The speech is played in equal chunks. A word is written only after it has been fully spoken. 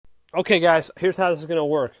Okay, guys, here's how this is gonna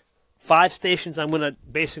work. Five stations. I'm gonna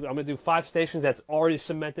do five stations that's already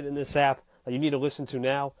cemented in this app that you need to listen to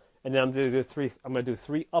now, and then I'm gonna do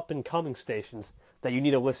three up and coming stations that you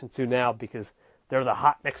need to listen to now because they're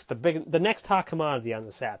the next hot commodity on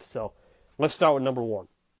this app. So let's start with number one.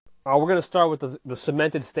 We're gonna start with the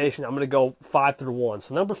cemented station. I'm gonna go five through one.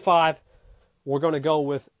 So number five, we're gonna go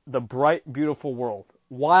with the Bright Beautiful World.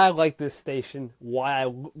 Why I like this station, why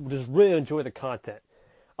I just really enjoy the content.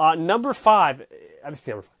 Number five, I'm just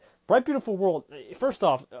number five. Bright Beautiful World. First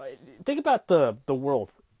off, think about the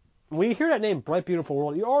world. When you hear that name, Bright Beautiful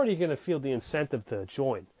World, you're already going to feel the incentive to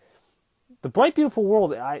join. The Bright Beautiful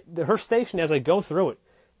World, her station, as I go through it,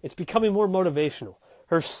 it's becoming more motivational.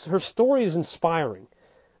 Her story is inspiring.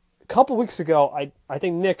 A couple weeks ago, I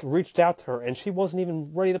think Nick reached out to her, and she wasn't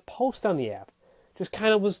even ready to post on the app. Just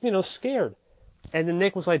kind of was, scared. And then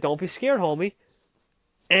Nick was like, "Don't be scared, homie."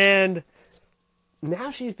 And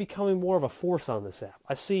now she's becoming more of a force on this app.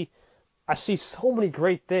 I see so many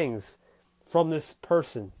great things from this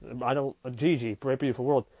person. Gigi, Bright Beautiful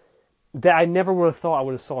World, that I never would have thought I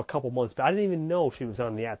would have saw a couple months back. I didn't even know she was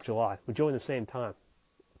on the app July. We joined the same time.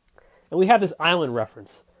 And we have this island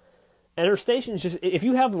reference. And her station is just, if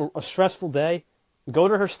you have a stressful day, go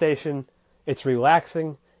to her station. It's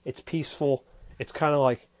relaxing. It's peaceful. It's kind of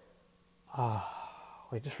like,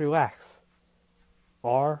 just relax.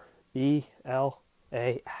 RELAX.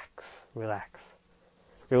 Relax.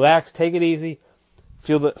 Relax. Take it easy.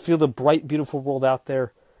 Feel the bright, beautiful world out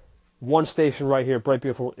there. One station right here, Bright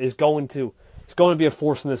Beautiful World, is going to be a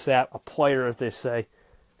force in this app. A player, as they say,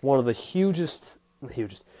 one of the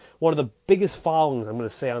one of the biggest followings I'm going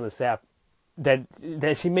to say on this app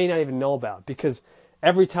that she may not even know about, because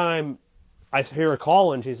every time I hear her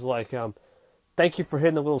call in, she's like, "Thank you for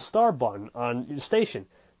hitting the little star button on your station."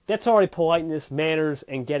 That's already politeness, manners,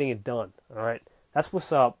 and getting it done. All right, that's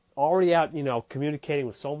what's up. Already out, communicating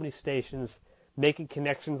with so many stations, making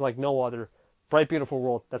connections like no other. Bright Beautiful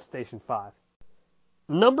World. That's station 5.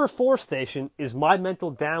 Number 4 station is My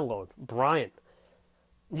Mental Download. Brian.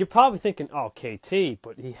 You're probably thinking, "Oh, KT,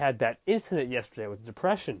 but he had that incident yesterday with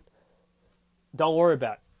depression." Don't worry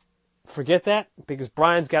about it. Forget that, because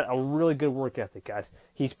Brian's got a really good work ethic, guys.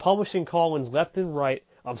 He's publishing call-ins left and right.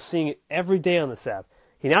 I'm seeing it every day on this app.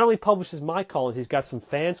 He not only publishes my call-ins, he's got some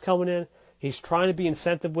fans coming in. He's trying to be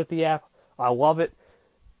incentive with the app. I love it.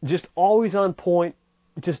 Just always on point.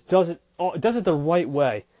 Just does it the right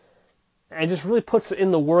way. And just really puts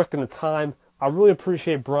in the work and the time. I really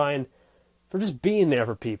appreciate Brian for just being there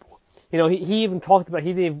for people. He even talked about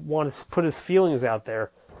he didn't even want to put his feelings out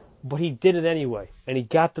there, but he did it anyway. And he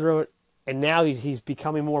got through it. And now he's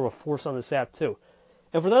becoming more of a force on this app too.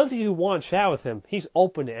 And for those of you who want to chat with him, he's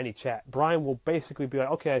open to any chat. Brian will basically be like,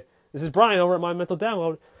 "Okay, this is Brian over at My Mental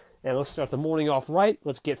Download, and let's start the morning off right.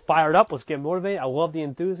 Let's get fired up. Let's get motivated." I love the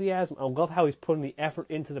enthusiasm. I love how he's putting the effort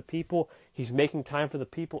into the people. He's making time for the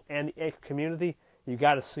people and the Anchor community. You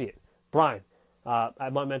got to see it. Brian,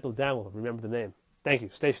 at My Mental Download. Remember the name. Thank you.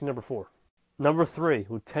 Station number 4. Number 3,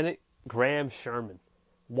 Lieutenant Graham Sherman.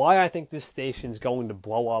 Why I think this station is going to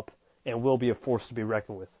blow up and will be a force to be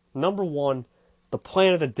reckoned with. Number 1, the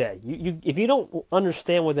plan of the day. If you don't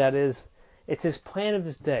understand what that is, it's his plan of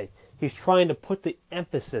his day. He's trying to put the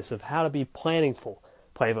emphasis of how to be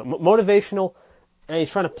motivational, and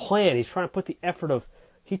he's trying to plan. He's trying to put the effort of,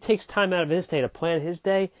 he takes time out of his day to plan his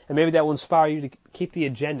day, and maybe that will inspire you to keep the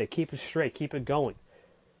agenda, keep it straight, keep it going.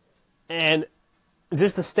 And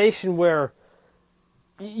just a station where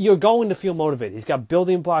you're going to feel motivated. He's got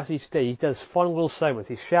building blocks each day. He does fun little segments.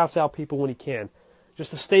 He shouts out people when he can.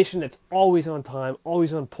 Just a station that's always on time,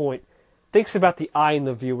 always on point. Thinks about the eye and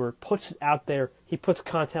the viewer, puts it out there. He puts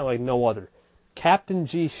content like no other. Captain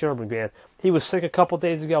G. Sherman, man. He was sick a couple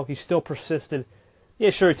days ago. He still persisted. Yeah,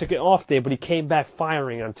 sure, he took an off day, but he came back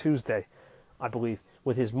firing on Tuesday, I believe,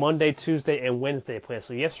 with his Monday, Tuesday, and Wednesday plan.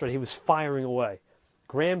 So yesterday he was firing away.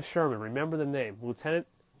 Graham Sherman, remember the name. Lieutenant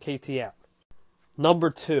KT app. Number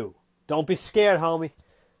 2, don't be scared, homie.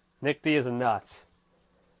 Nick D is a nuts.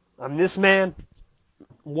 I'm this man.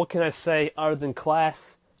 What can I say other than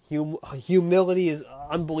class? Humility is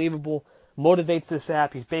unbelievable. Motivates this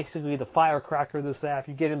app. He's basically the firecracker of this app.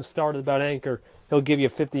 You get him started about Anchor, he'll give you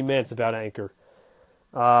 50 minutes about Anchor.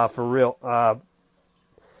 For real.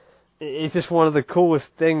 It's just one of the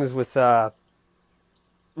coolest things with, just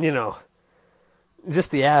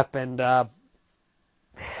the app. And I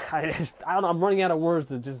don't know, I'm running out of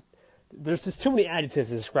words there's just too many adjectives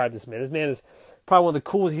to describe this man. This man is probably one of the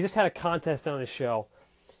coolest. He just had a contest on his show.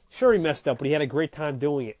 Sure, he messed up, but he had a great time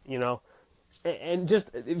doing it, And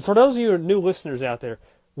just, for those of you new listeners out there,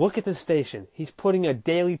 look at this station. He's putting a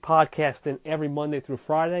daily podcast in every Monday through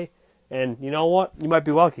Friday. And you know what? You might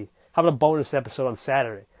be lucky. How about a bonus episode on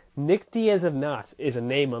Saturday? Nick Diaz of Knots is a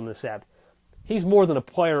name on this app. He's more than a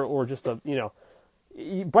player or just a,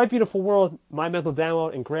 Bright Beautiful World, My Mental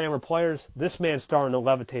Download, and Graham are players. This man's starting to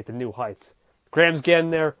levitate to new heights. Graham's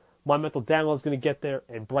getting there, My Mental Download is going to get there,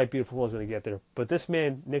 and Bright Beautiful World is going to get there. But this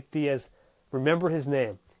man, Nick Diaz, remember his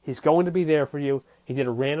name. He's going to be there for you. He did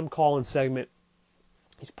a random call-in segment.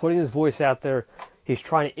 He's putting his voice out there. He's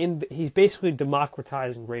he's basically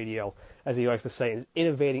democratizing radio, as he likes to say, and is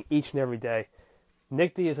innovating each and every day.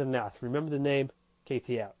 Nick Diaz of Knots. Remember the name?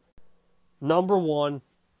 KT out. Number one.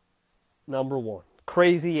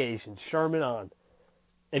 Crazy Asian, Sherman On.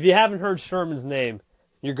 If you haven't heard Sherman's name,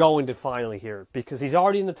 you're going to finally hear it, because he's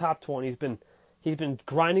already in the top 20. He's been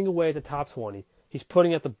grinding away at the top 20. He's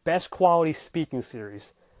putting out the best quality speaking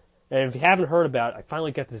series. And if you haven't heard about it, I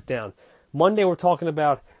finally got this down. Monday we're talking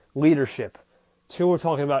about leadership. Tuesday we're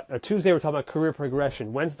talking about career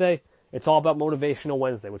progression. Wednesday, it's all about Motivational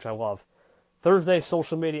Wednesday, which I love. Thursday,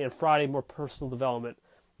 social media, and Friday, more personal development.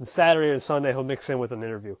 And Saturday and Sunday, he'll mix in with an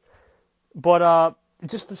interview. But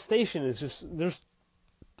just the station is just, there's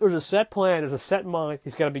a set plan, there's a set mind.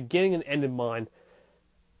 He's got a beginning and end in mind.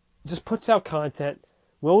 Just puts out content,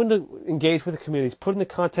 willing to engage with the community. He's putting the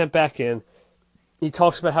content back in. He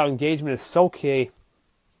talks about how engagement is so key.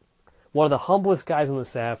 One of the humblest guys on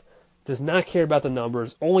this app. Does not care about the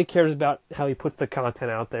numbers. Only cares about how he puts the content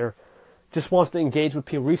out there. Just wants to engage with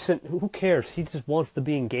people. Who cares? He just wants to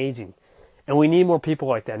be engaging. And we need more people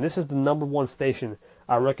like that. And this is the number one station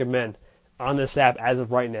I recommend on this app as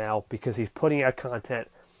of right now, because he's putting out content.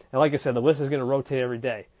 And like I said, the list is going to rotate every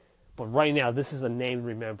day. But right now, this is a name to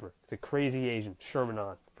remember. The Crazy Asian, Sherman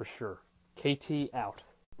On, for sure. KT out.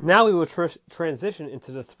 Now we will transition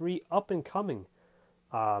into the 3 up-and-coming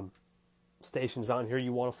stations on here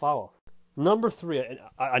you want to follow. Number 3,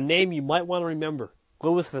 a name you might want to remember,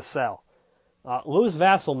 Louis Vassell. Louis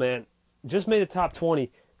Vassell, man, just made the top 20.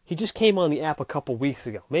 He just came on the app a couple weeks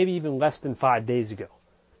ago, maybe even less than 5 days ago,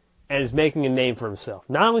 and is making a name for himself.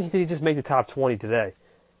 Not only did he just make the top 20 today,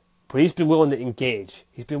 but he's been willing to engage.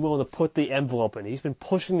 He's been willing to put the envelope in. He's been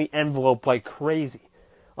pushing the envelope like crazy.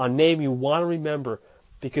 A name you want to remember,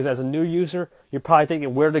 because as a new user, you're probably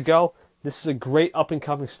thinking where to go. This is a great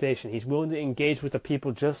up-and-coming station. He's willing to engage with the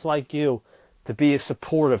people just like you, to be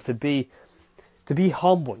supportive, to be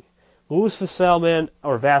humbling. Louis Vassell, man,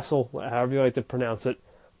 or Vassell, however you like to pronounce it,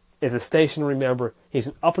 is a station to remember. He's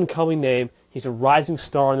an up-and-coming name. He's a rising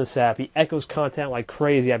star on this app. He echoes content like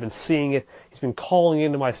crazy. I've been seeing it. He's been calling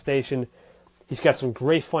into my station. He's got some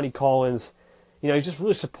great, funny call-ins. He's just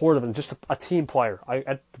really supportive and just a team player.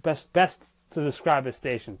 The best to describe his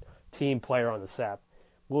station, team player on this app.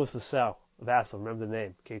 Louis Vassell, remember the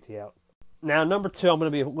name, KT out. Now, number 2, I'm going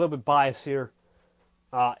to be a little bit biased here,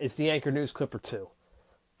 is the Anchor News Clipper 2.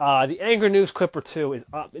 The Anchor News Clipper 2 is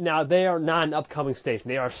up. Now, they are not an upcoming station.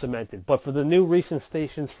 They are cemented. But for the new recent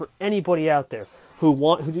stations, for anybody out there who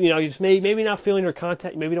you just maybe not feeling their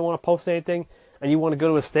content, maybe don't want to post anything, and you want to go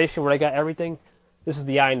to a station where they got everything, this is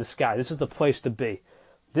the eye in the sky. This is the place to be.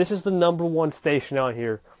 This is the number 1 station on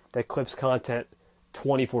here that clips content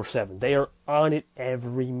 24/7. They are on it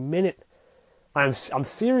every minute. I'm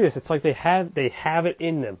serious. It's like they have it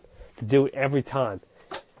in them to do it every time,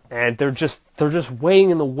 and they're just waiting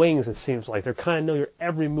in the wings. It seems like they're kind of know your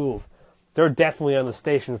every move. They're definitely on the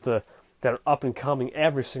stations that are up and coming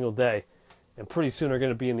every single day, and pretty soon are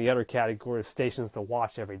going to be in the other category of stations to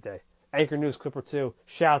watch every day. Anchor News Clipper 2.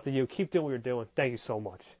 Shout out to you. Keep doing what you're doing. Thank you so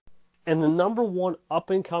much. And the number 1 up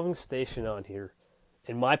and coming station on here,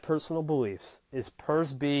 in my personal beliefs, is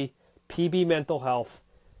PERS-B, PB Mental Health,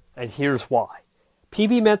 and here's why.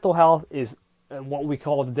 PB Mental Health is what we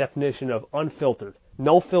call the definition of unfiltered.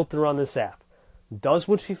 No filter on this app. Does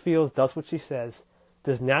what she feels, does what she says,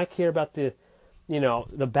 does not care about the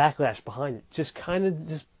backlash behind it. Just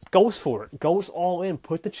goes for it. Goes all in.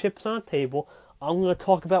 Put the chips on the table. I'm going to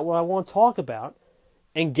talk about what I want to talk about,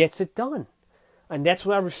 and gets it done. And that's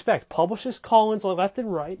what I respect. Publishes call-ins left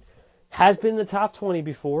and right. Has been in the top 20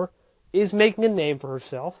 before, is making a name for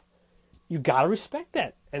herself. You got to respect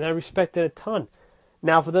that, and I respect that a ton.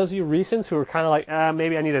 Now, for those of you recents who are kind of like,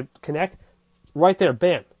 maybe I need to connect, right there,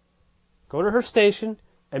 bam. Go to her station,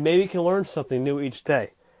 and maybe you can learn something new each day.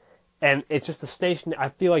 And it's just a station I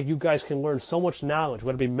feel like you guys can learn so much knowledge,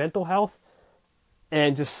 whether it be mental health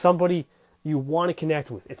and just somebody you want to connect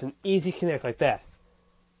with. It's an easy connect like that.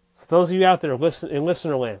 So those of you out there in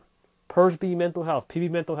listener land, PERS-B Mental Health, PB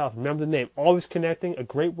Mental Health, remember the name. Always connecting. A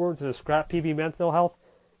great word to describe PB Mental Health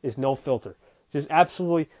is no filter. Just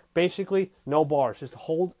absolutely, basically, no bars. Just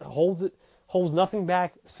holds nothing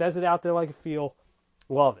back, says it out there like a feel.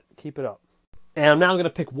 Love it. Keep it up. And I'm now going to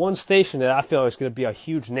pick one station that I feel is going to be a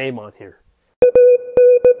huge name on here.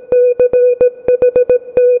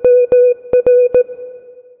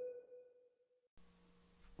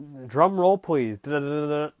 Drum roll, please.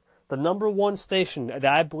 The number one station that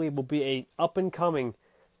I believe will be a up and coming,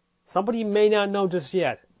 somebody you may not know just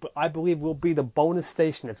yet, but I believe will be the bonus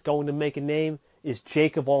station that's going to make a name, is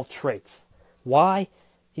Jake of all traits. Why?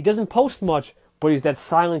 He doesn't post much, but he's that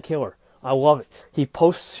silent killer. I love it. He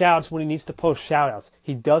posts shoutouts when he needs to post shoutouts.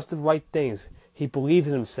 He does the right things. He believes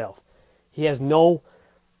in himself. He has no,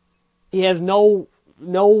 he doesn't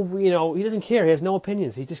care. He has no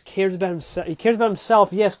opinions. He just cares about himself. He cares about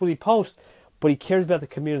himself, yes, when he posts, but he cares about the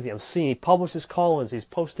community. I'm seeing he publishes call-ins. He's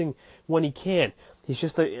posting when he can. He's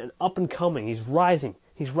just an up and coming. He's rising.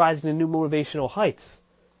 He's rising to new motivational heights.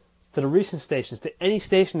 To the recent stations, to any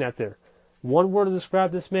station out there, one word to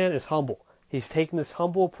describe this man is humble. He's taking this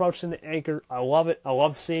humble approach in the Anchor. I love it. I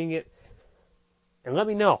love seeing it. And let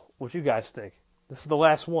me know what you guys think. This is the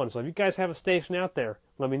last one, so if you guys have a station out there,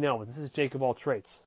 let me know. But this is Jake of all traits.